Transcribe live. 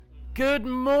Good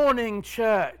morning,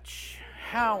 church.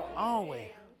 How are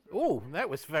we? Oh, that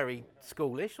was very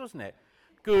schoolish, wasn't it?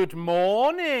 Good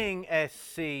morning,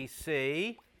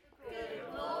 SCC.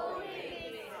 Good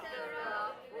morning, Mr.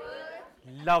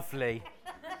 Rockwood. Lovely.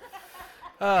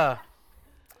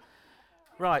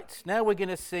 Right, now we're going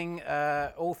to sing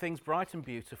All Things Bright and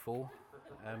Beautiful.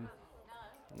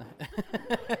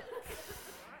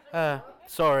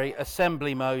 Sorry,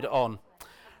 assembly mode on.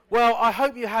 Well, I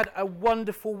hope you had a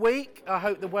wonderful week. I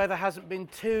hope the weather hasn't been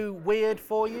too weird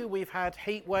for you. We've had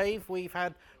heat wave, we've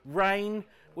had rain,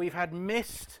 we've had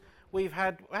mist, we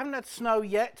haven't had snow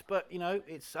yet, but you know,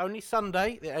 it's only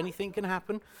Sunday, anything can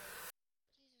happen.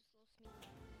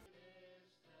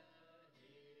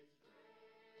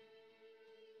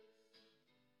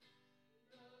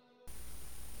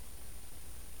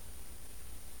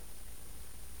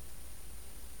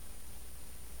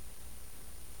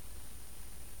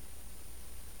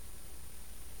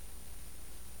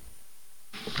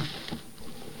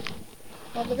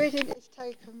 Well, the reading is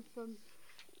taken from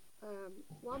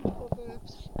 1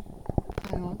 Proverbs.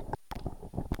 Hang on.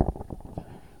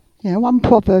 Yeah, 1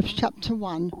 Proverbs chapter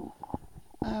 1.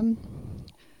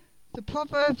 The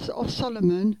Proverbs of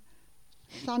Solomon,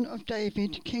 son of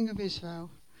David, king of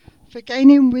Israel, for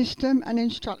gaining wisdom and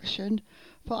instruction,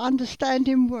 for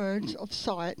understanding words of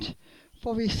sight,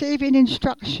 for receiving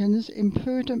instructions in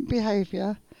prudent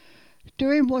behaviour,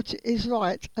 doing what is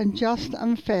right and just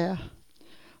and fair,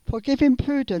 for giving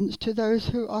prudence to those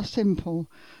who are simple,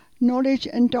 knowledge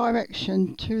and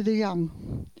direction to the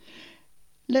young.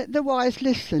 Let the wise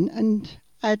listen and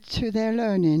add to their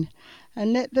learning,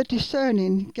 and let the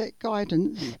discerning get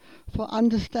guidance for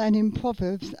understanding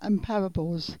proverbs and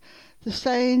parables, the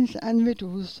sayings and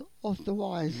riddles of the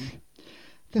wise.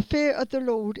 The fear of the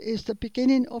Lord is the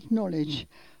beginning of knowledge,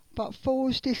 but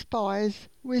fools despise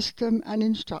wisdom and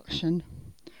instruction.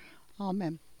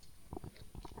 Amen.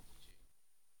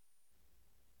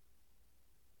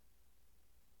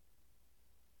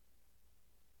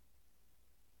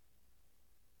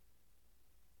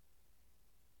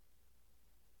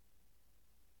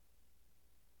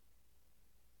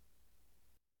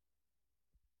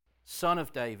 Son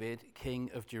of David, king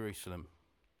of Jerusalem.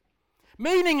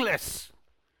 Meaningless!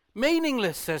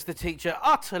 Meaningless, says the teacher,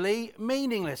 utterly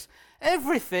meaningless.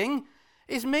 Everything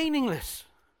is meaningless.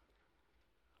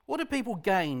 What do people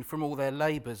gain from all their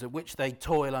labours at which they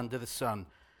toil under the sun?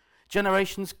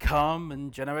 Generations come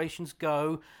and generations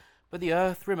go, but the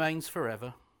earth remains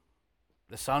forever.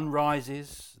 The sun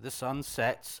rises, the sun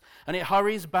sets, and it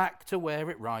hurries back to where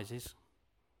it rises.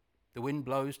 The wind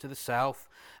blows to the south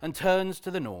and turns to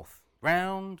the north.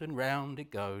 Round and round it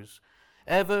goes,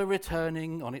 ever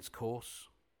returning on its course.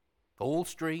 All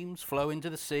streams flow into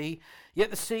the sea, yet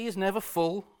the sea is never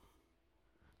full.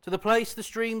 To the place the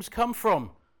streams come from,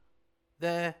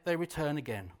 there they return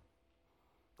again.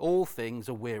 All things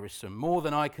are wearisome, more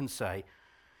than I can say.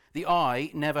 The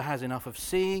eye never has enough of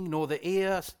seeing, nor the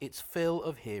ear its fill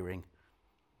of hearing.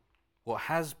 What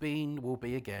has been will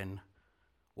be again.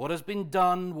 What has been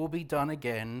done will be done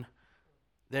again.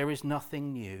 There is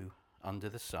nothing new under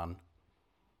the sun.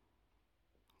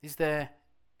 Is there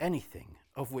anything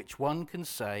of which one can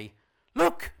say,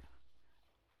 "Look,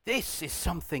 this is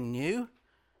something new"?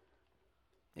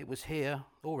 It was here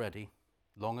already,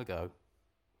 long ago.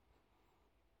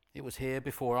 It was here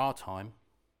before our time.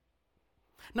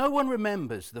 No one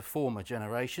remembers the former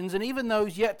generations, and even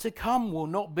those yet to come will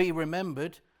not be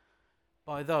remembered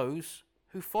by those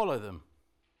who follow them.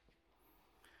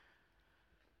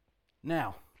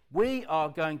 Now, we are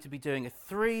going to be doing a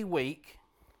 3-week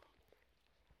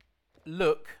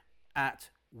look at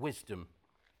wisdom.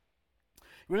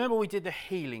 Remember, we did the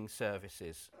healing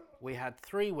services. We had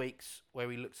 3 weeks where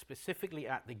we looked specifically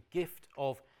at the gift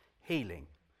of healing.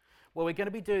 Well, we're going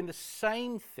to be doing the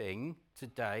same thing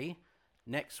today,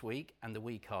 next week, and the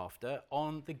week after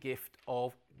on the gift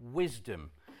of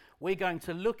wisdom. We're going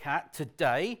to look at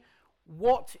today,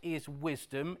 what is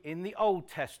wisdom in the Old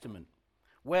Testament?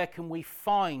 Where can we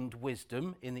find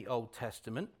wisdom in the Old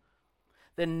Testament?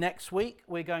 Then next week,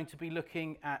 we're going to be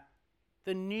looking at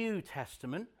the New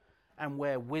Testament and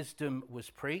where wisdom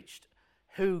was preached,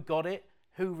 who got it,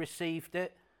 who received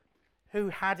it, who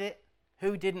had it,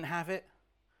 who didn't have it.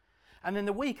 And then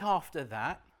the week after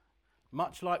that,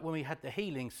 much like when we had the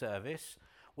healing service,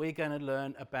 we're going to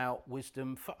learn about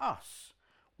wisdom for us.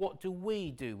 What do we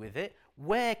do with it?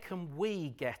 Where can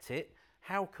we get it?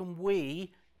 How can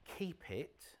we keep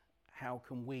it? How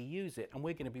can we use it? And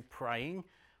we're going to be praying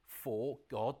for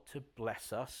God to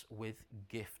bless us with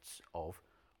gifts of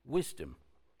wisdom.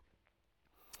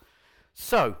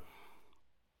 So,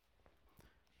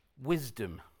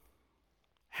 wisdom.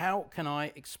 how can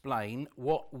I explain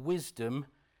what wisdom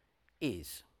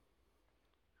is?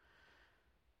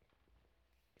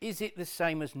 Is it the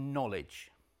same as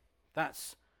knowledge?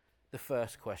 That's the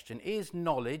first question. Is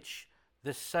knowledge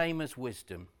the same as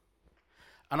wisdom?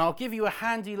 And I'll give you a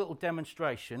handy little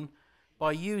demonstration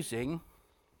by using,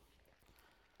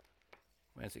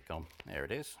 where's it gone? There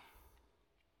it is.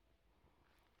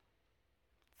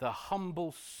 The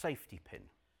humble safety pin.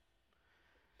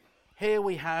 Here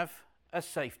we have a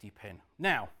safety pin.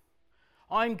 Now,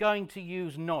 I'm going to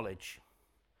use knowledge.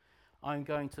 I'm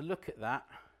going to look at that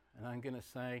and I'm going to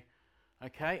say,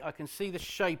 okay, I can see the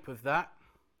shape of that.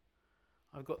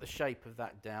 I've got the shape of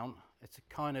that down. It's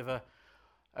a kind of a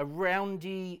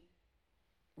roundy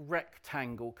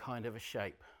rectangle kind of a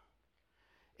shape.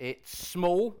 It's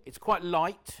small, it's quite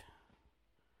light,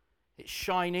 it's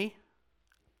shiny,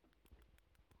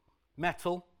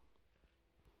 metal.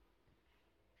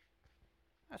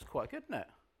 That's quite good, isn't it?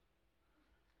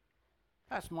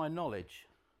 That's my knowledge.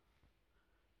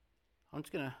 I'm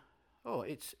just gonna, oh,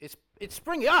 it's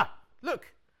springy. Ah,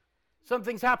 look,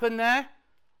 something's happened there.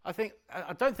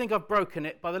 I don't think I've broken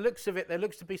it. By the looks of it, there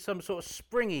looks to be some sort of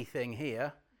springy thing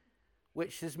here,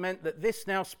 which has meant that this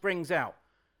now springs out.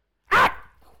 Ah!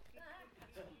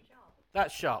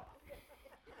 That's sharp.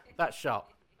 That's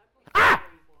sharp. Ah!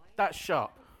 That's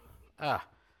sharp.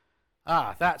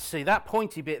 See, that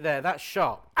pointy bit there, that's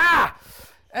sharp. Ah!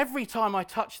 Every time I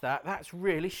touch that, that's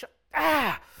really sharp.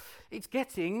 Ah! It's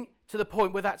getting to the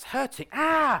point where that's hurting.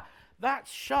 Ah!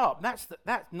 That's sharp. That's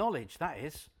knowledge, that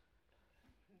is.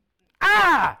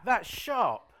 Ah! That's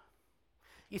sharp.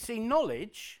 You see,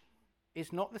 knowledge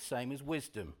is not the same as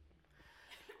wisdom.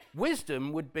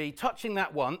 Wisdom would be touching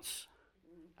that once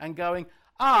and going,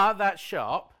 ah, that's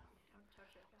sharp.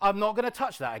 I'm not going to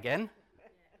touch that again.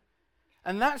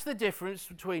 And that's the difference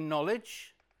between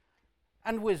knowledge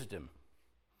and wisdom.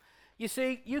 You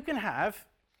see, you can have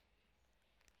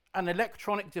an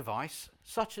electronic device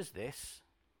such as this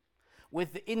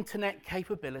with the internet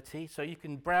capability, so you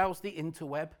can browse the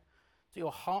interweb to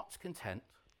your heart's content.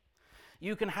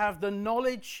 You can have the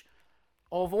knowledge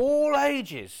of all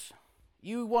ages.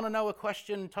 You want to know a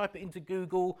question, type it into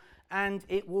Google, and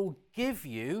it will give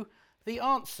you the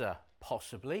answer,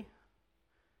 possibly.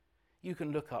 You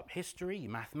can look up history,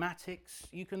 mathematics,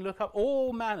 you can look up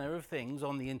all manner of things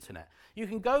on the internet. You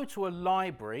can go to a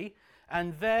library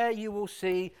and there you will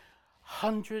see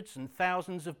hundreds and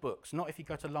thousands of books. Not if you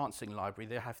go to Lancing Library,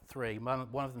 they have 3. One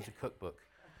of them's a cookbook.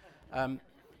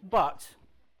 But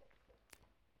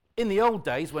in the old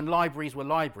days when libraries were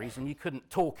libraries and you couldn't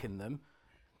talk in them,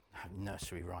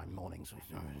 nursery rhyme mornings,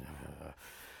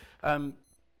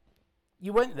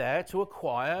 you went there to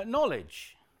acquire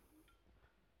knowledge.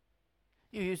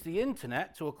 You use the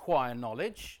internet to acquire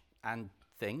knowledge and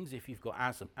things if you've got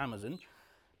Amazon.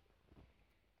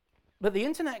 But the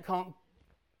internet can't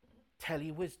tell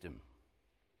you wisdom.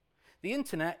 The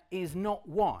internet is not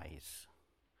wise.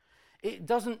 It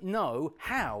doesn't know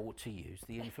how to use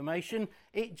the information.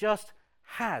 It just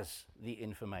has the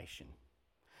information.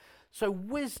 So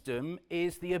wisdom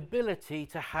is the ability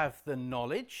to have the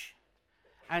knowledge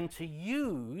and to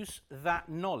use that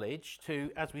knowledge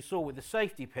to, as we saw with the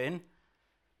safety pin,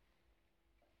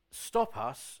 stop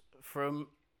us from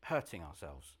hurting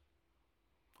ourselves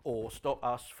or stop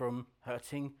us from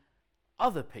hurting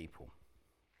other people.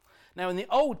 Now, in the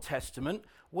Old Testament,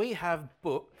 we have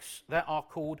books that are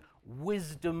called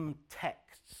wisdom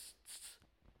texts.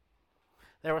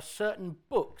 There are certain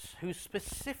books whose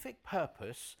specific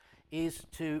purpose is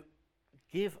to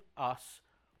give us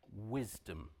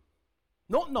wisdom.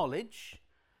 Not knowledge,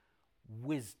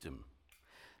 wisdom.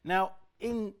 Now,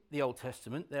 in the Old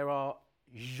Testament, there are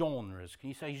genres. Can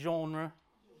you say genre?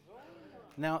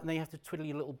 Now you have to twiddle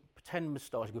your little pretend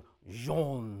moustache and go,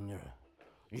 genre,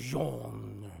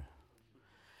 genre.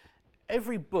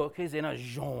 Every book is in a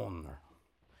genre.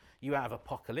 You have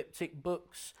apocalyptic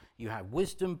books, you have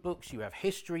wisdom books, you have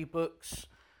history books,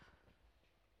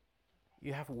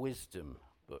 you have wisdom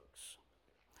books.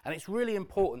 And it's really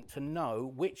important to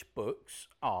know which books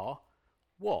are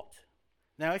what.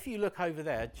 Now, if you look over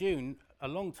there, June, a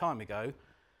long time ago,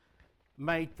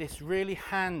 made this really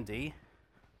handy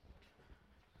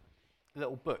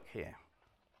little book here,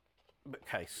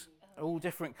 bookcase, all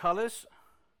different colours,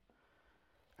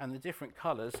 and the different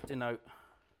colours denote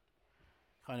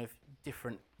kind of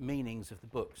different meanings of the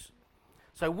books.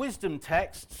 So wisdom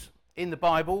texts in the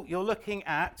Bible, you're looking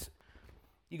at,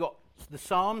 you got the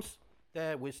Psalms,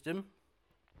 they're wisdom,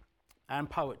 and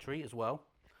poetry as well.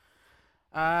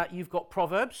 You've got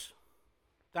Proverbs,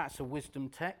 that's a wisdom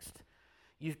text.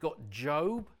 You've got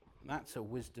Job, that's a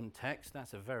wisdom text,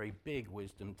 that's a very big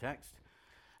wisdom text.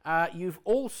 You've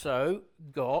also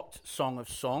got Song of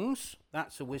Songs.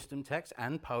 That's a wisdom text,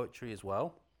 and poetry as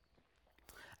well.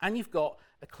 And you've got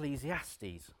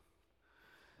Ecclesiastes.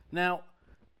 Now,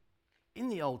 in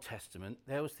the Old Testament,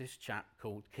 there was this chap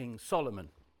called King Solomon.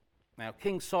 Now,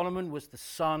 King Solomon was the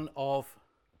son of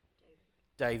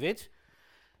David,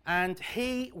 and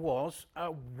he was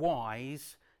a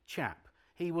wise chap.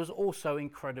 He was also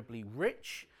incredibly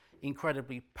rich,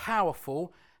 incredibly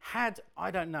powerful, had,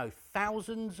 I don't know,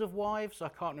 thousands of wives. I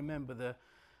can't remember the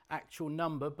actual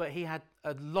number, but he had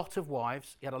a lot of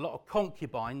wives. He had a lot of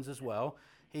concubines as well.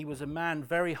 He was a man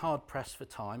very hard-pressed for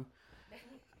time.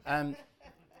 And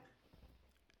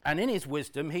in his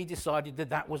wisdom, he decided that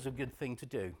that was a good thing to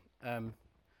do.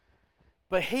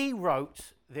 But he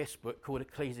wrote this book called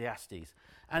Ecclesiastes.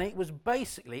 And it was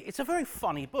basically, it's a very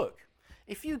funny book.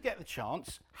 If you get the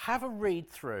chance, have a read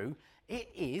through. It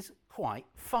is quite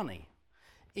funny,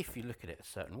 if you look at it a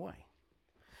certain way.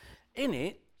 In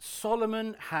it,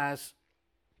 Solomon has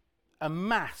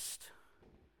amassed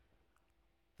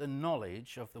the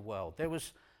knowledge of the world. There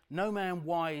was no man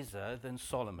wiser than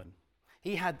Solomon.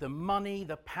 He had the money,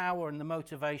 the power, and the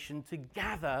motivation to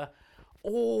gather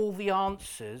all the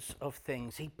answers of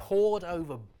things. He pored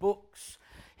over books.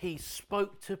 He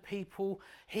spoke to people.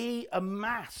 He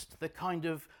amassed the kind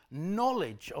of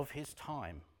knowledge of his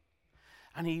time.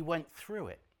 And he went through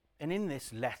it. And in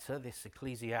this letter, this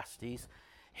Ecclesiastes,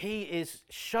 he is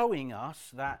showing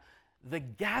us that the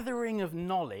gathering of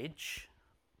knowledge,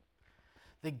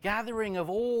 the gathering of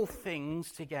all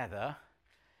things together,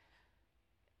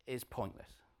 is pointless.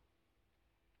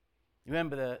 You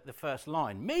remember the first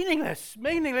line? Meaningless!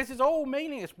 Meaningless is all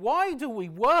meaningless. Why do we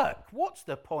work? What's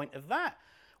the point of that?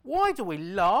 Why do we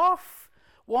laugh?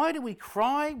 Why do we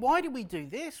cry? Why do we do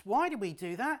this? Why do we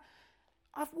do that?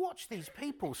 I've watched these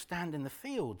people stand in the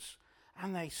fields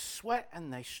and they sweat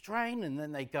and they strain and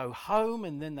then they go home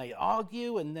and then they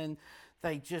argue and then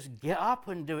they just get up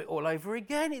and do it all over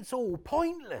again. It's all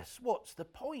pointless. What's the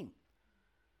point?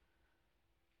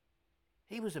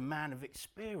 He was a man of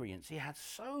experience. He had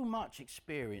so much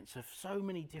experience of so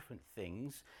many different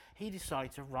things, he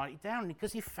decided to write it down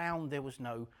because he found there was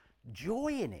no joy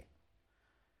in it.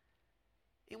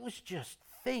 It was just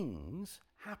things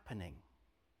happening.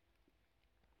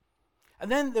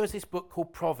 And then there was this book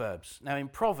called Proverbs. Now in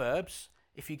Proverbs,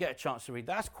 if you get a chance to read,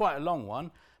 that's quite a long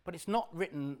one, but it's not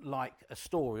written like a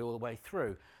story all the way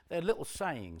through. They're little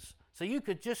sayings. So you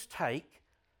could just take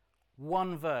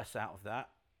one verse out of that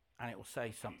and it will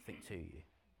say something to you.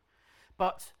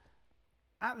 But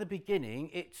at the beginning,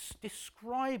 it's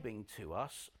describing to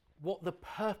us what the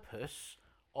purpose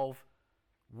of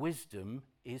wisdom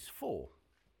is for.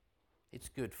 It's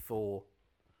good for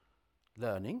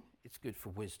learning. It's good for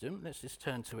wisdom. Let's just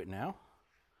turn to it now.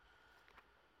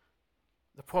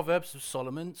 The Proverbs of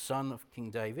Solomon, son of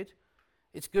King David.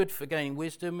 It's good for gaining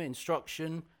wisdom,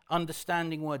 instruction,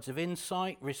 understanding words of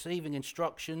insight, receiving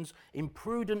instructions, in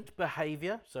prudent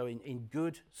behavior, so in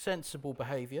good, sensible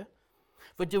behavior,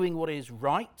 for doing what is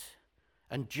right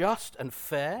and just and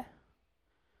fair,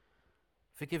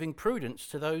 for giving prudence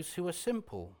to those who are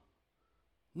simple,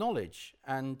 knowledge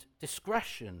and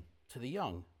discretion to the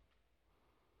young.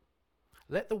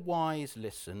 Let the wise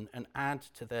listen and add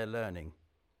to their learning,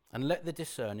 and let the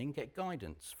discerning get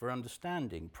guidance for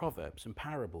understanding proverbs and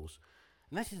parables.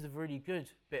 And this is a really good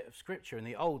bit of scripture in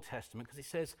the Old Testament because it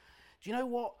says, do you know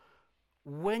what?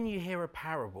 When you hear a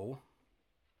parable,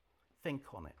 think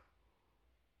on it.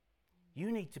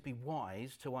 You need to be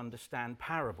wise to understand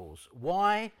parables.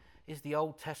 Why is the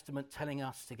Old Testament telling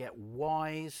us to get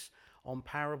wise on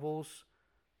parables?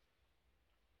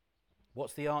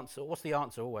 What's the answer? What's the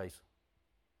answer always?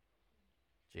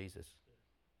 Jesus.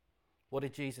 What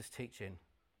did Jesus teach in?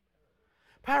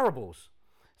 Parables.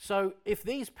 So if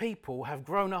these people have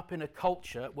grown up in a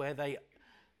culture where they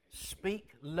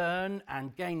speak, learn,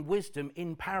 and gain wisdom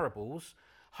in parables,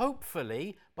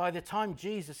 hopefully by the time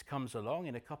Jesus comes along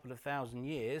in a couple of thousand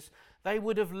years, they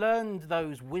would have learned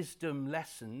those wisdom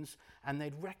lessons and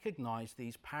they'd recognize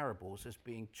these parables as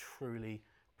being truly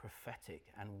prophetic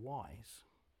and wise.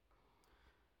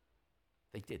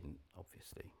 They didn't,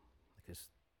 obviously, because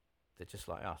they're just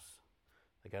like us.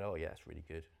 They go, oh yeah, it's really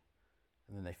good.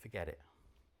 And then they forget it.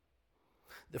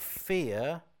 The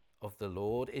fear of the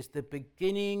Lord is the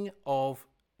beginning of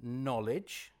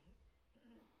knowledge,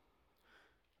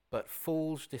 but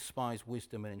fools despise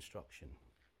wisdom and instruction.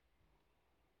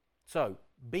 So,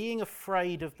 being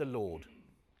afraid of the Lord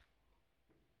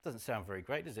doesn't sound very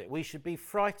great, does it? We should be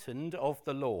frightened of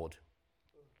the Lord.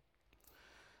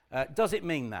 Does it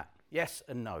mean that? Yes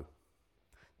and no.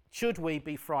 Should we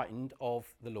be frightened of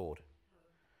the Lord?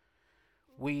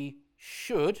 We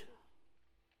should,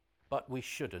 but we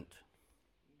shouldn't.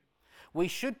 We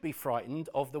should be frightened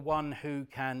of the one who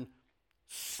can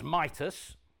smite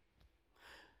us.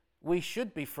 We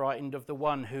should be frightened of the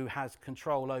one who has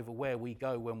control over where we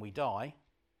go when we die.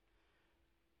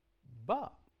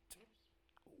 But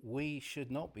we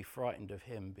should not be frightened of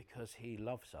him because he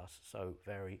loves us so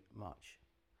very much.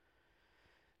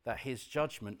 That his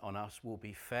judgment on us will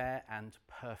be fair and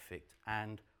perfect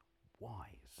and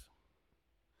wise.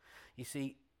 You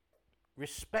see,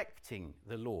 respecting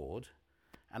the Lord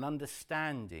and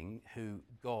understanding who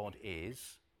God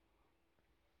is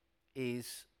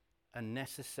a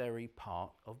necessary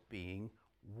part of being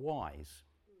wise.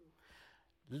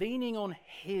 Leaning on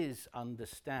his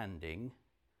understanding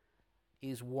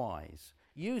is wise.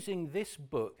 Using this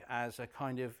book as a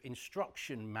kind of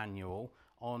instruction manual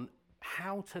on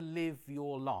how to live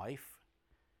your life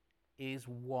is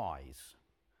wise.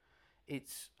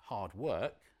 It's hard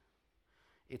work.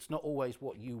 It's not always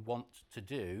what you want to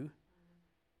do,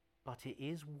 but it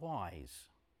is wise.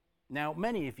 Now,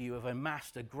 many of you have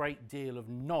amassed a great deal of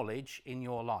knowledge in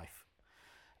your life,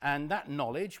 and that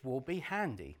knowledge will be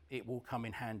handy. It will come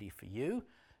in handy for you,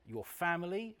 your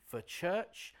family, for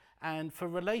church, and for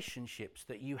relationships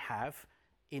that you have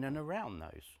in and around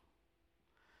those.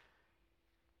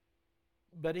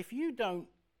 But if you don't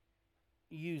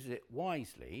use it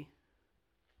wisely,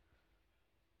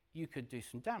 you could do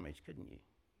some damage, couldn't you?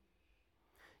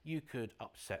 You could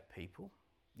upset people.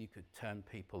 You could turn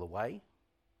people away.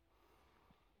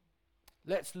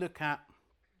 Let's look at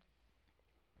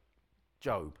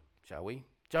Job, shall we?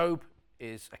 Job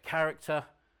is a character,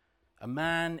 a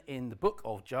man in the book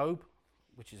of Job,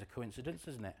 which is a coincidence,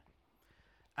 isn't it?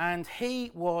 And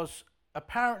he was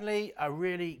apparently a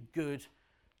really good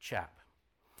chap.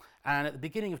 And at the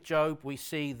beginning of Job, we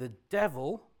see the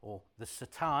devil, or the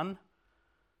Satan,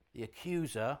 the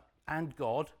accuser, and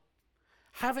God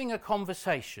having a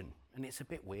conversation. And it's a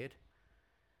bit weird.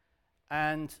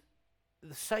 And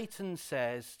the Satan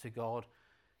says to God,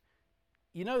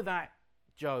 you know that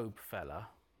Job fella?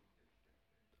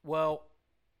 Well,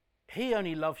 he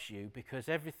only loves you because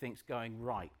everything's going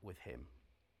right with him.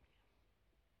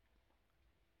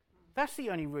 That's the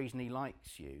only reason he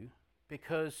likes you,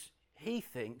 because he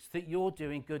thinks that you're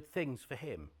doing good things for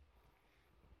him.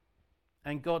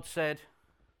 And God said,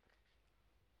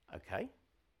 okay,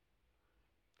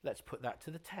 let's put that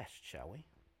to the test, shall we?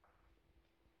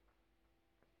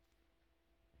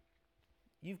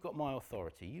 You've got my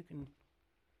authority. You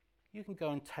can go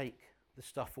and take the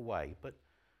stuff away, but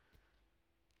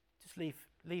just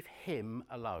leave him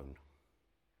alone.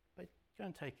 But go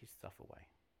and take his stuff away.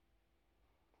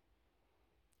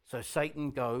 So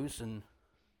Satan goes and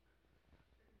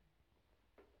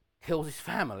kills his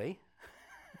family,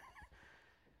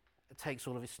 takes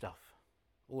all of his stuff,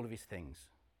 all of his things.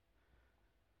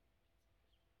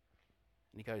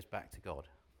 And he goes back to God.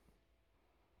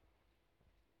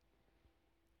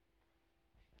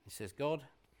 He says, God,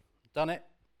 I've done it.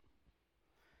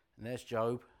 And there's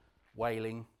Job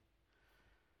wailing,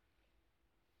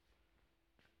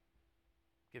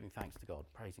 giving thanks to God,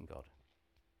 praising God.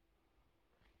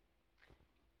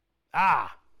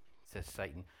 Ah, says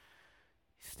Satan,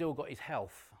 he's still got his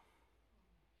health.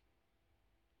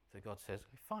 So God says,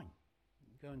 fine,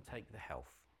 go and take the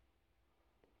health.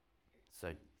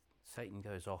 So Satan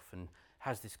goes off and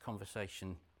has this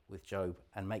conversation with Job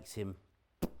and makes him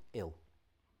ill.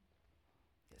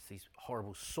 Gets these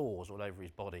horrible sores all over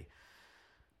his body.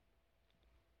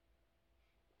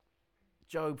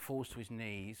 Job falls to his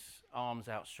knees, arms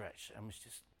outstretched, and was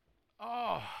just,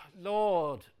 oh,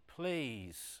 Lord,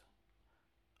 please.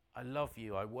 I love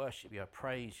you, I worship you, I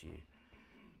praise you.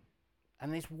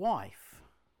 And his wife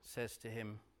says to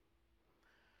him,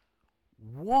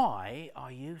 why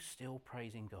are you still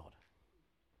praising God?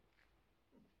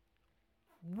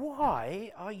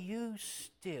 Why are you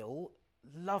still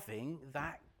loving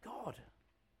that God?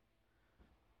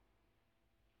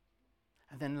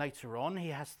 And then later on, he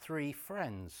has 3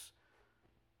 friends,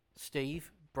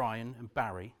 Steve, Brian, and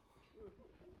Barry.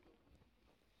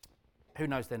 Who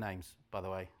knows their names, by the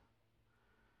way?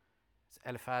 It's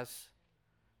Eliphaz,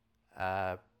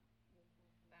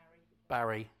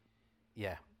 Barry.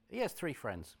 Yeah, he has 3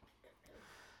 friends.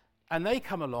 And they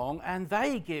come along and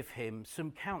they give him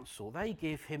some counsel. They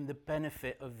give him the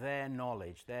benefit of their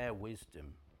knowledge, their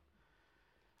wisdom.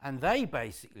 And they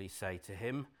basically say to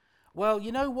him, well,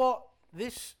 you know what?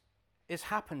 This has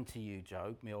happened to you,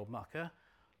 Job, me old mucker,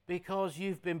 because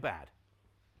you've been bad.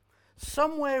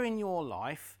 Somewhere in your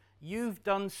life, you've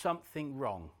done something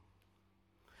wrong.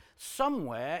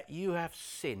 Somewhere you have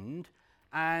sinned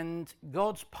and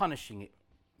God's punishing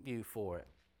you for it.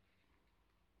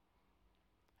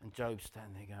 And Job's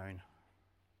standing there going,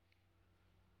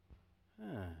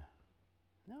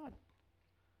 no,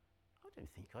 I don't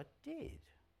think I did.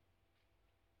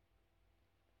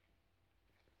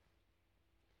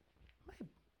 Maybe,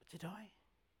 did I?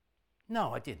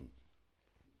 No, I didn't.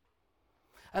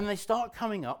 And they start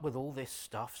coming up with all this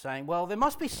stuff saying, well, there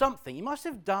must be something. You must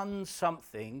have done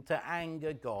something to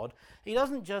anger God. He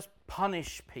doesn't just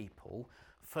punish people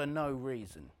for no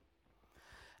reason.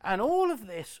 And all of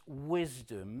this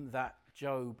wisdom that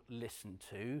Job listened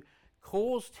to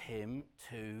caused him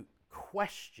to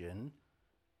question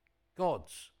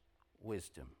God's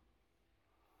wisdom.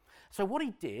 So what he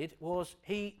did was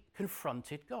he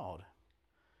confronted God.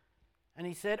 And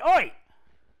he said, "Oi!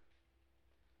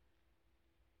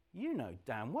 You know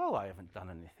damn well I haven't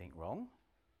done anything wrong.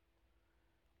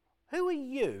 Who are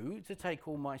you to take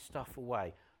all my stuff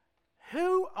away?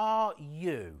 Who are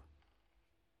you?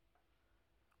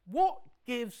 What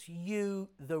gives you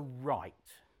the right?"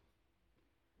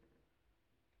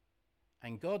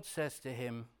 And God says to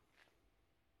him,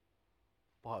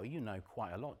 "Well, you know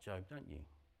quite a lot, Job, don't you?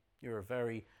 You're a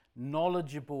very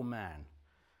knowledgeable man.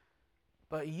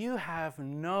 But you have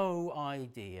no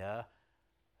idea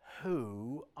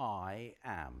who I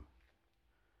am.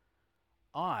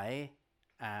 I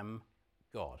am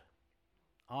God.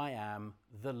 I am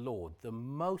the Lord, the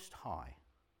Most High.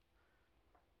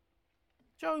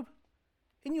 Job,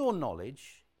 in your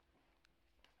knowledge,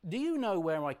 do you know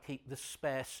where I keep the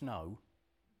spare snow?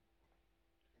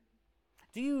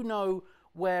 Do you know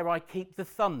where I keep the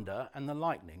thunder and the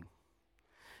lightning?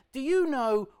 Do you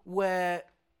know where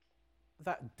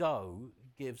that doe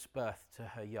gives birth to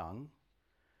her young?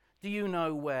 Do you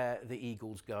know where the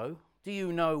eagles go? Do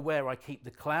you know where I keep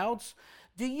the clouds?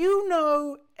 Do you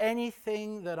know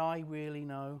anything that I really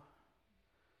know?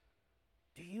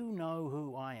 Do you know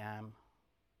who I am?"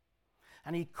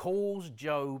 And he calls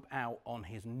Job out on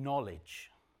his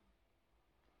knowledge.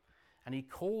 And he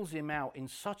calls him out in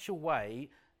such a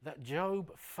way that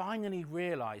Job finally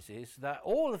realizes that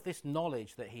all of this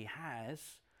knowledge that he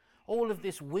has, all of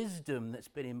this wisdom that's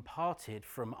been imparted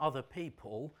from other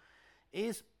people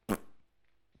is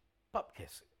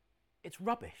bupkis. It's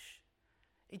rubbish.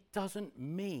 It doesn't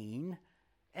mean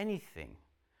anything,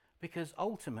 because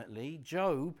ultimately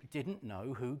Job didn't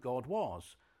know who God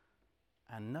was.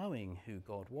 And knowing who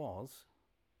God was,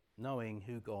 knowing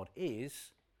who God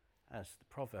is, as the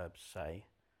Proverbs say,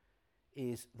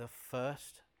 is the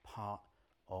first part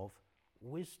of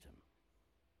wisdom.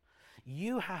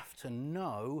 You have to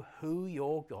know who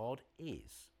your God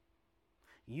is.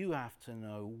 You have to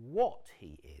know what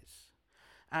he is.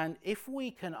 And if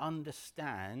we can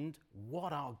understand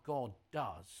what our God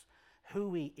does,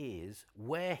 who he is,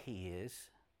 where he is,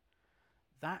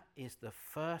 that is the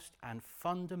first and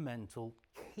fundamental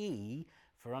key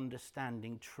for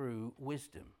understanding true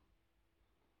wisdom.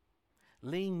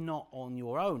 Lean not on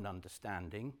your own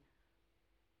understanding,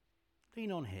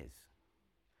 lean on his.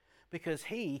 Because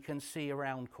he can see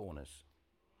around corners.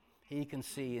 He can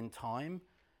see in time,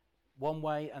 one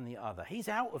way and the other. He's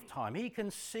out of time. He can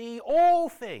see all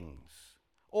things,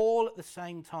 all at the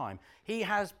same time. He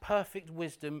has perfect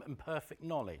wisdom and perfect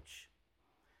knowledge.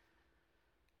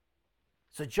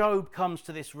 So Job comes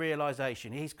to this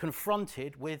realization. He's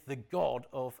confronted with the God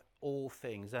of all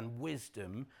things and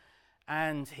wisdom,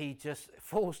 and he just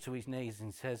falls to his knees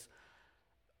and says,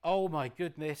 "Oh my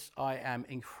goodness, I am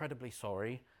incredibly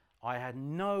sorry. I had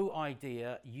no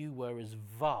idea you were as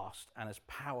vast and as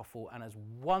powerful and as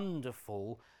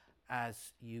wonderful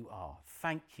as you are.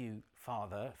 Thank you,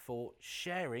 Father, for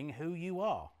sharing who you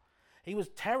are." He was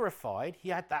terrified. He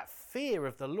had that fear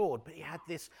of the Lord, but he had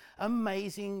this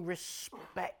amazing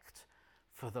respect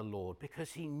for the Lord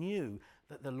because he knew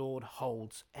that the Lord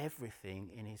holds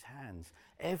everything in his hands,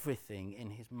 everything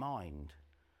in his mind.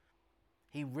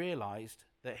 He realized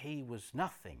that he was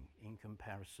nothing in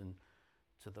comparison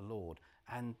to the Lord.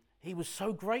 And he was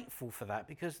so grateful for that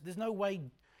because there's no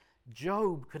way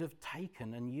Job could have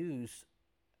taken and used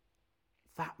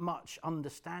that much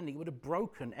understanding. It would have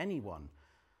broken anyone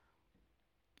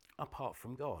apart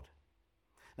from God.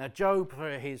 Now, Job,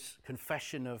 for his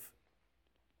confession of,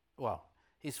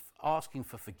 he's asking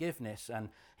for forgiveness and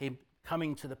him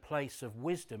coming to the place of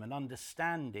wisdom and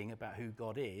understanding about who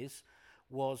God is,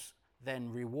 was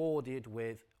then rewarded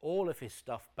with all of his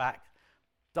stuff back,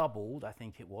 doubled, I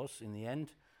think it was, in the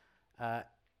end.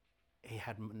 He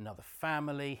had another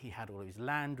family, he had all of his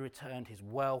land returned, his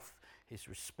wealth, his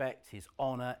respect, his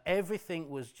honor, everything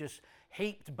was just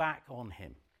heaped back on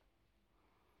him.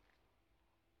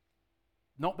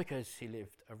 Not because he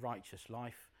lived a righteous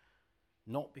life,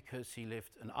 not because he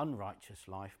lived an unrighteous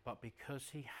life, but because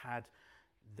he had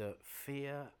the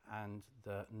fear and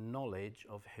the knowledge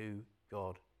of who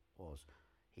God was.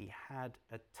 He had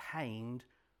attained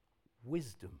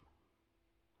wisdom.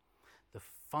 The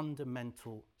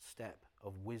fundamental step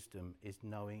of wisdom is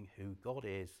knowing who God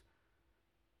is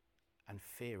and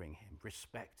fearing him,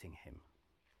 respecting him.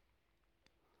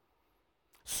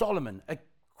 Solomon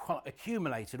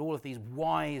accumulated all of these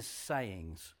wise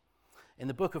sayings. In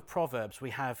the book of Proverbs,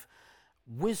 we have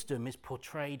wisdom is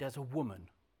portrayed as a woman.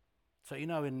 So you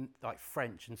know, in like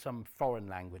French and some foreign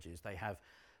languages, they have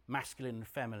masculine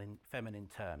and feminine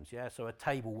terms. Yeah, so a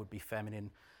table would be feminine,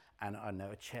 and I don't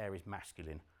know, a chair is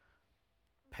masculine.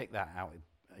 Pick that out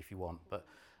if you want.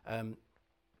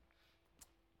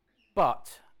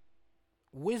 But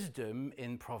wisdom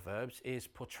in Proverbs is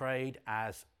portrayed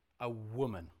as a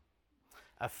woman,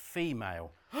 a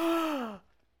female.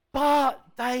 But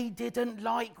they didn't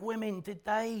like women, did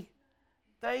they?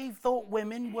 They thought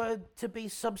women were to be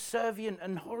subservient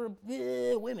and horrible.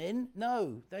 Women?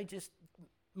 No, they just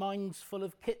minds full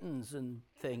of kittens and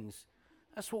things.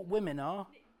 That's what women are.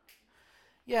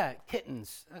 Yeah,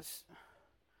 kittens.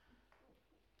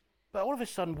 But all of a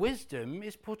sudden, wisdom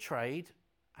is portrayed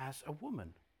as a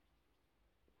woman,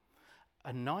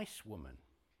 a nice woman.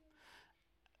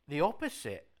 The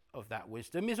opposite of that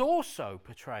wisdom is also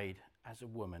portrayed as a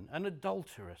woman, an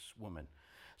adulterous woman.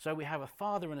 So we have a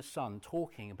father and a son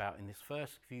talking about, in this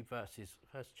first few verses,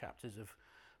 first chapters of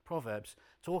Proverbs,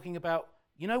 talking about,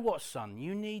 you know what, son,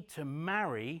 you need to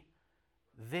marry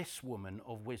this woman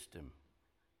of wisdom.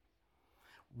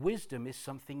 Wisdom is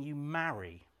something you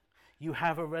marry. You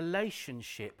have a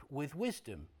relationship with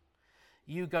wisdom.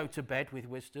 You go to bed with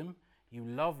wisdom. You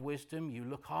love wisdom. You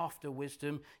look after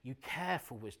wisdom. You care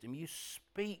for wisdom. You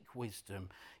speak wisdom.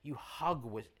 You hug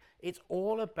wisdom. It's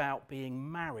all about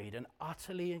being married and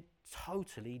utterly and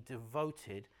totally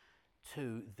devoted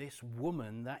to this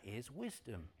woman that is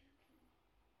wisdom.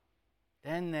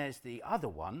 Then there's the other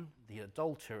one, the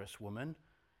adulterous woman,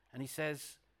 and he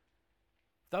says,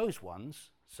 those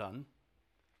ones, son,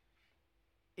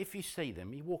 if you see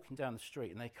them, you're walking down the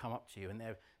street and they come up to you and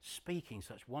they're speaking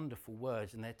such wonderful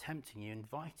words and they're tempting you,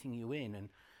 inviting you in, and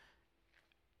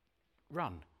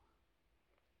run.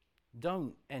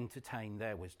 Don't entertain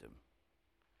their wisdom.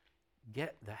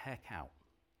 Get the heck out.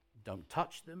 Don't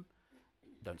touch them.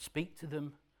 Don't speak to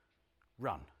them.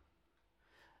 Run.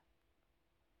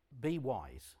 Be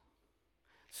wise.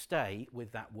 Stay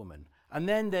with that woman. And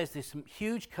then there's this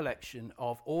huge collection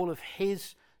of all of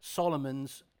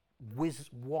Solomon's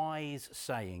wise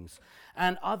sayings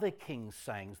and other kings'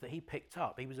 sayings that he picked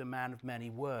up. He was a man of many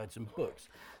words and books.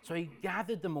 So he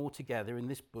gathered them all together in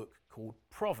this book called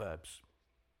Proverbs.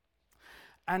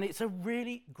 And it's a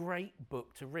really great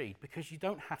book to read because you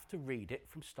don't have to read it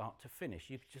from start to finish.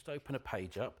 You can just open a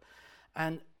page up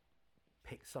and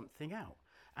pick something out.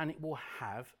 And it will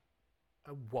have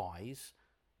a wise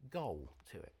goal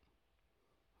to it.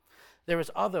 There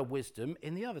is other wisdom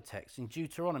in the other text. In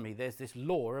Deuteronomy, there's this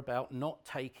law about not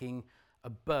taking a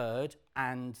bird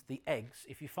and the eggs.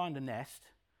 If you find a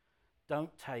nest,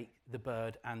 don't take the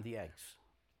bird and the eggs.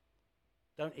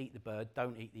 Don't eat the bird,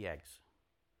 don't eat the eggs.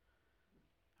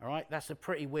 All right, that's a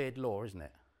pretty weird law, isn't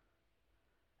it?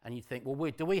 And you think, well,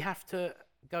 do we have to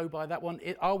go by that one?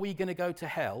 Are we going to go to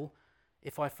hell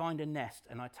if I find a nest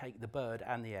and I take the bird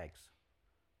and the eggs?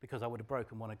 Because I would have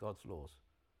broken one of God's laws.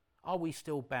 Are we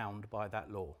still bound by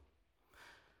that law?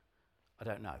 I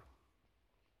don't know.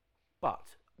 But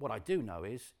what I do know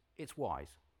is it's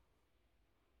wise.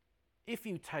 If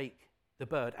you take the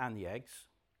bird and the eggs,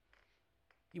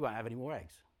 you won't have any more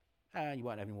eggs. And you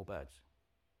won't have any more birds.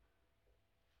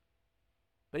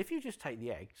 But if you just take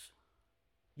the eggs,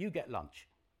 you get lunch.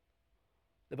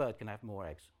 The bird can have more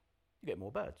eggs. You get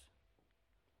more birds.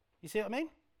 You see what I mean?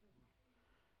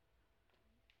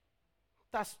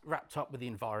 That's wrapped up with the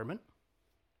environment,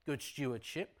 good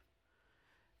stewardship.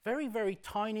 Very, very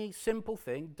tiny, simple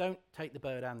thing. Don't take the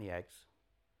bird and the eggs.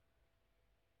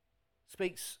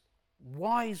 Speaks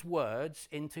wise words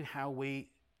into how we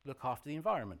look after the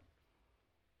environment.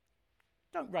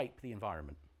 Don't rape the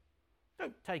environment.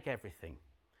 Don't take everything.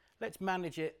 Let's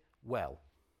manage it well.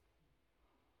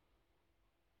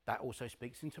 That also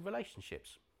speaks into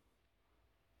relationships.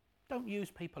 Don't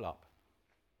use people up.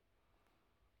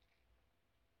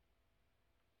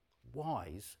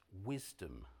 Wise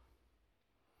wisdom.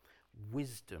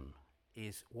 Wisdom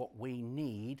is what we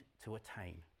need to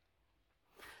attain.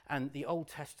 And the Old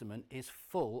Testament is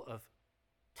full of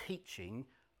teaching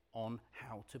on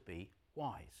how to be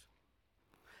wise.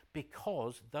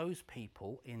 Because those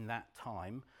people in that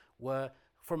time were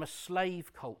from a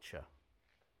slave culture.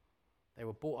 They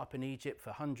were brought up in Egypt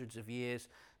for hundreds of years.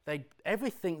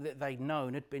 Everything that they'd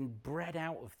known had been bred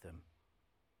out of them.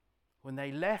 When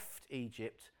they left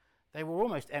Egypt, they were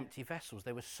almost empty vessels.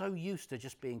 They were so used to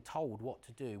just being told what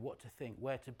to do, what to think,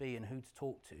 where to be and who to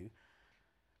talk to.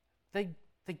 They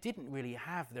didn't really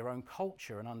have their own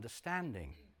culture and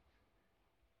understanding.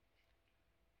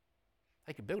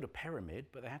 They could build a pyramid,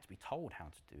 but they had to be told how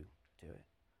to do it.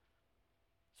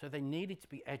 So they needed to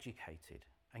be educated,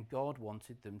 and God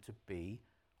wanted them to be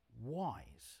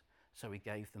wise. So he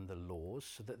gave them the laws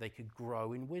so that they could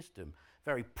grow in wisdom.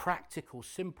 Very practical,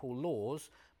 simple laws,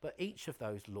 but each of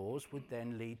those laws would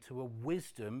then lead to a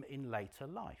wisdom in later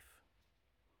life.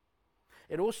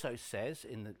 It also says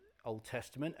in the Old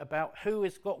Testament about who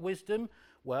has got wisdom.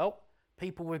 Well,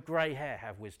 people with grey hair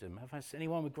have wisdom.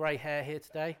 Anyone with grey hair here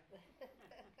today?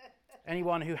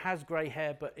 Anyone who has grey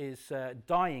hair but is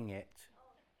dyeing it?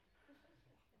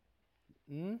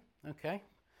 Okay.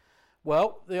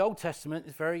 Well, the Old Testament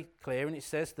is very clear, and it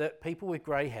says that people with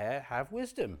grey hair have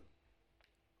wisdom.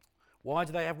 Why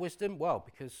do they have wisdom? Well,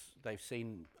 because they've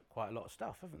seen quite a lot of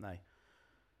stuff, haven't they?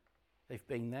 They've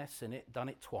been there, seen it, done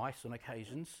it twice on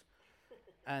occasions.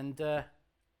 And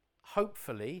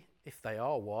hopefully, if they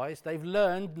are wise, they've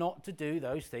learned not to do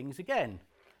those things again.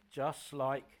 Just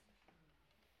like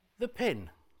the pin.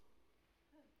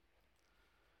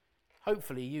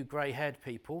 Hopefully you grey-haired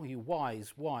people, you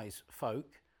wise folk,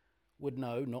 would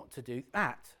know not to do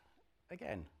that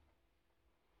again.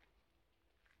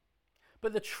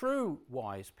 But the true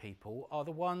wise people are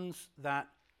the ones that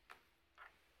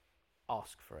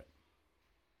ask for it.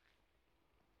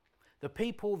 The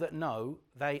people that know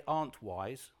they aren't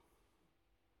wise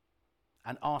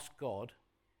and ask God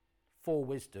for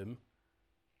wisdom,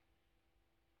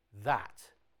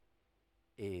 that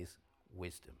is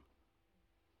wisdom.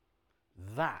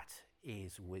 That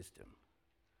is wisdom.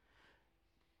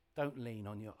 Don't lean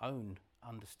on your own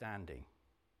understanding.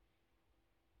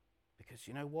 Because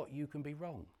you know what? You can be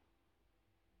wrong.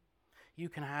 You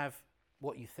can have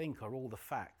what you think are all the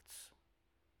facts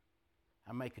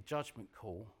and make a judgment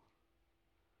call,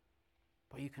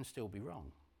 but you can still be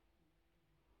wrong.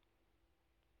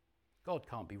 God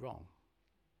can't be wrong.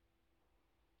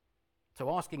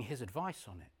 So asking his advice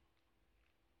on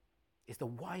it is the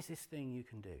wisest thing you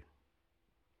can do.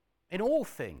 In all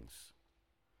things.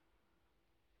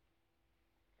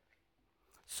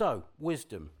 So,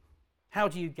 wisdom. How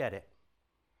do you get it?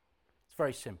 It's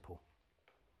very simple.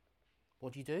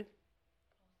 What do?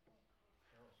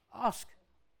 Ask.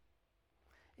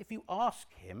 If you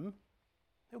ask him,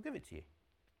 he'll give it to you.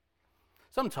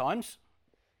 Sometimes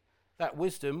that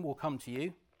wisdom will come to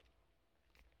you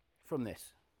from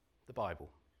this, the Bible.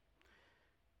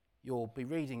 You'll be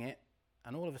reading it,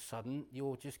 and all of a sudden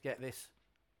you'll just get this,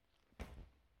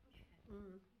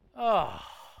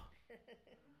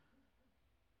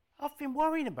 I've been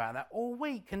worrying about that all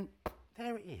week, and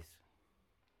there it is.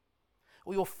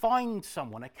 Or you'll find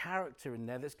someone, a character in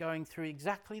there that's going through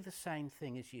exactly the same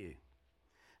thing as you,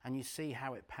 and you see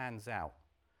how it pans out,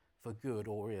 for good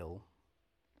or ill.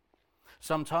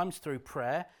 Sometimes through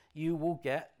prayer, you will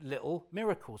get little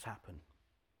miracles happen.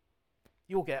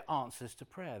 You'll get answers to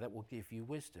prayer that will give you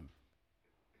wisdom.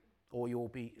 Or you'll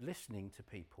be listening to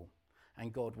people,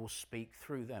 and God will speak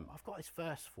through them. I've got this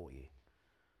verse for you.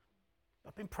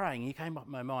 I've been praying, he came up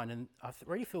in my mind, and I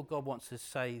really feel God wants to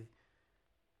say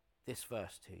this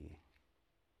verse to you.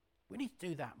 We need to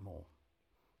do that more.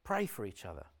 Pray for each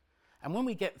other. And when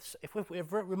if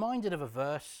we're reminded of a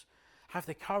verse, have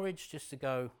the courage just to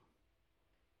go,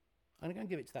 I'm going to go and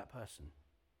give it to that person.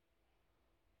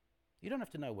 You don't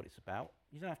have to know what it's about.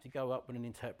 You don't have to go up with an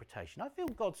interpretation. I feel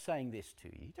God's saying this to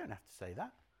you. You don't have to say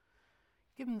that.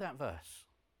 Give them that verse.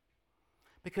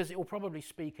 Because it will probably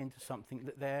speak into something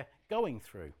that they're going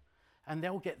through. And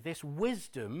they'll get this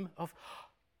wisdom of,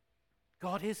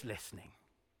 God is listening.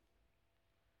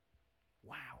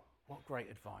 Wow, what great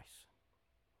advice.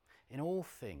 In all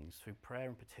things, through prayer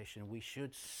and petition, we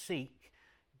should seek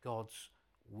God's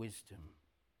wisdom.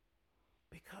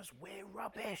 Because we're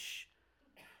rubbish.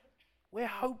 We're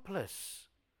hopeless.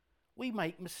 We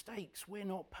make mistakes. We're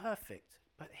not perfect,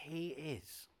 but he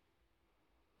is.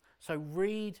 So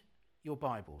read your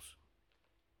Bibles.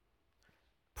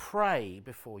 Pray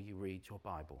before you read your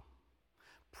Bible.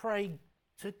 Pray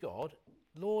to God,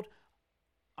 Lord,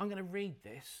 I'm going to read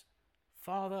this.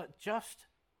 Father, just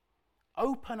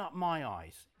open up my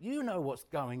eyes. You know what's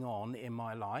going on in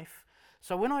my life.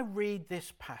 So when I read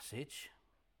this passage,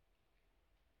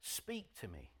 speak to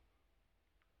me.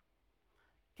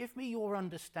 Give me your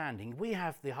understanding. We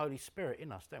have the Holy Spirit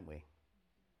in us, don't we?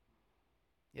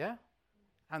 Yeah?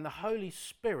 And the Holy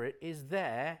Spirit is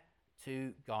there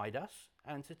to guide us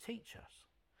and to teach us.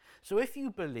 So if you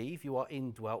believe you are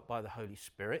indwelt by the Holy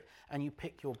Spirit and you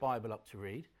pick your Bible up to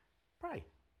read, pray.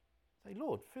 Say,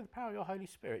 Lord, through the power of your Holy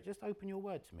Spirit, just open your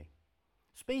word to me.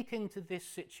 Speak into this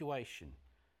situation.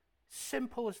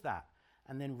 Simple as that.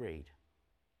 And then read.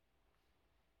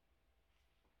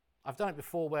 I've done it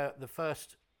before where the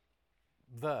first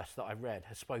verse that I read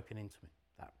has spoken into me,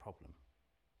 that problem.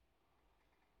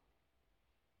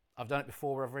 I've done it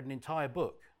before where I've read an entire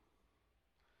book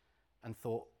and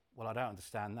thought, well, I don't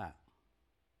understand that.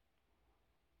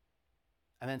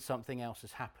 And then something else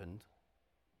has happened.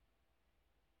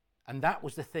 And that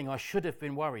was the thing I should have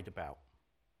been worried about.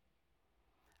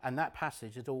 And that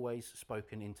passage had always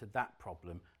spoken into that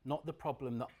problem, not the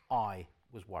problem that I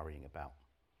was worrying about.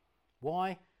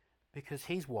 Why? Because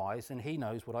he's wise and he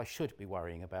knows what I should be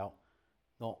worrying about,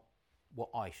 not what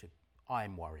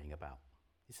I'm worrying about.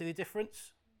 You see the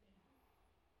difference?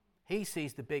 He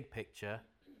sees the big picture.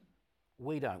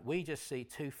 We don't. We just see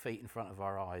 2 feet in front of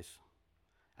our eyes.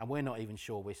 And we're not even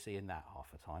sure we're seeing that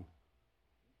half the time.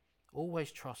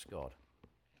 Always trust God.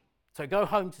 So go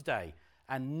home today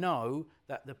and know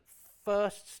that the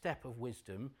first step of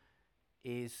wisdom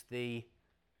is the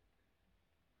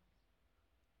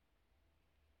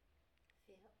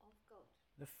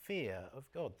fear of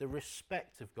God, the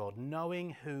respect of God,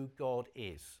 knowing who God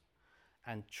is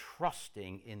and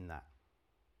trusting in that.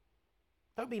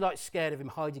 Don't be like scared of him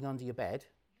hiding under your bed.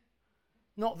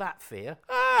 Not that fear.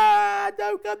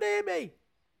 Don't come near me.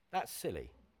 That's silly.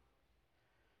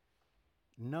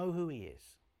 Know who he is.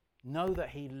 Know that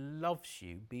he loves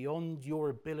you beyond your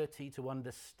ability to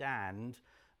understand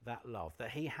that love,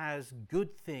 that he has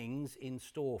good things in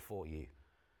store for you.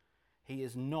 He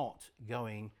is not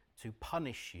going to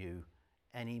punish you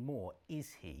anymore,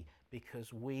 is he?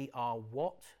 Because we are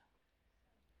what?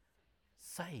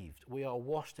 Saved. We are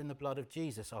washed in the blood of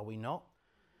Jesus, are we not?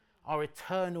 Our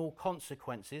eternal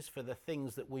consequences for the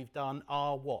things that we've done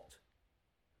are what?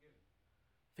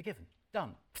 Forgiven.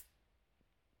 Done.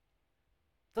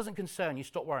 Doesn't concern you,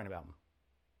 stop worrying about them.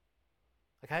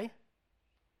 Okay?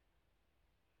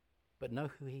 But know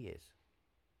who he is.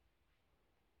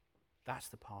 That's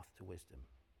the path to wisdom.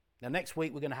 Now, next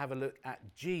week, we're going to have a look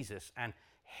at Jesus and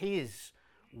his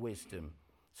wisdom.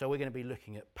 So we're going to be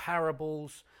looking at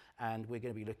parables, and we're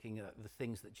going to be looking at the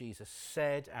things that Jesus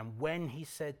said and when he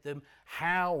said them,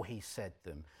 how he said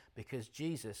them, because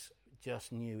Jesus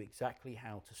just knew exactly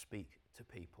how to speak to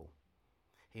people.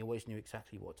 He always knew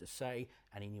exactly what to say,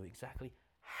 and he knew exactly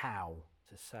how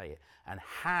to say it. And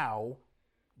how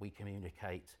we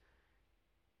communicate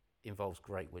involves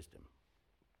great wisdom.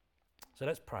 So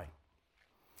let's pray.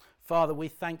 Father, we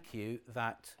thank you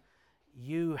that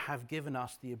you have given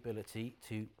us the ability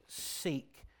to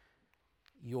seek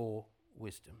your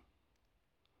wisdom.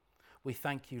 We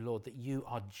thank you, Lord, that you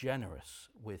are generous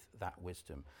with that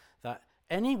wisdom, that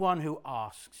anyone who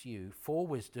asks you for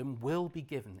wisdom will be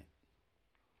given it.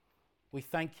 We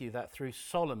thank you that through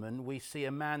Solomon we see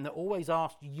a man that always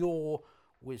asked your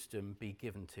wisdom be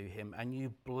given to him, and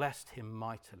you blessed him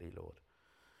mightily, Lord.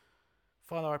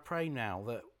 Father, I pray now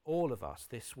that all of us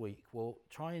this week will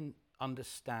try and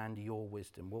understand your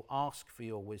wisdom, will ask for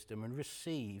your wisdom and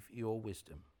receive your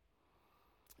wisdom.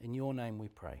 In your name we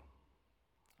pray.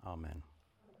 Amen.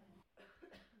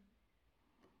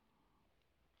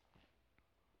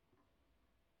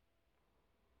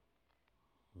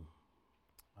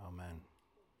 Amen.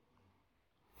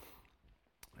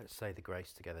 Let's say the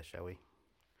grace together, shall we?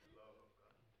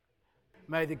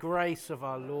 May the grace of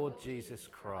our Lord Jesus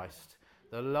Christ,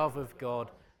 the love of God,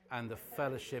 and the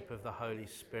fellowship of the Holy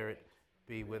Spirit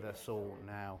be with us all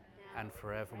now and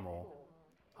forevermore.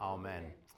 Amen.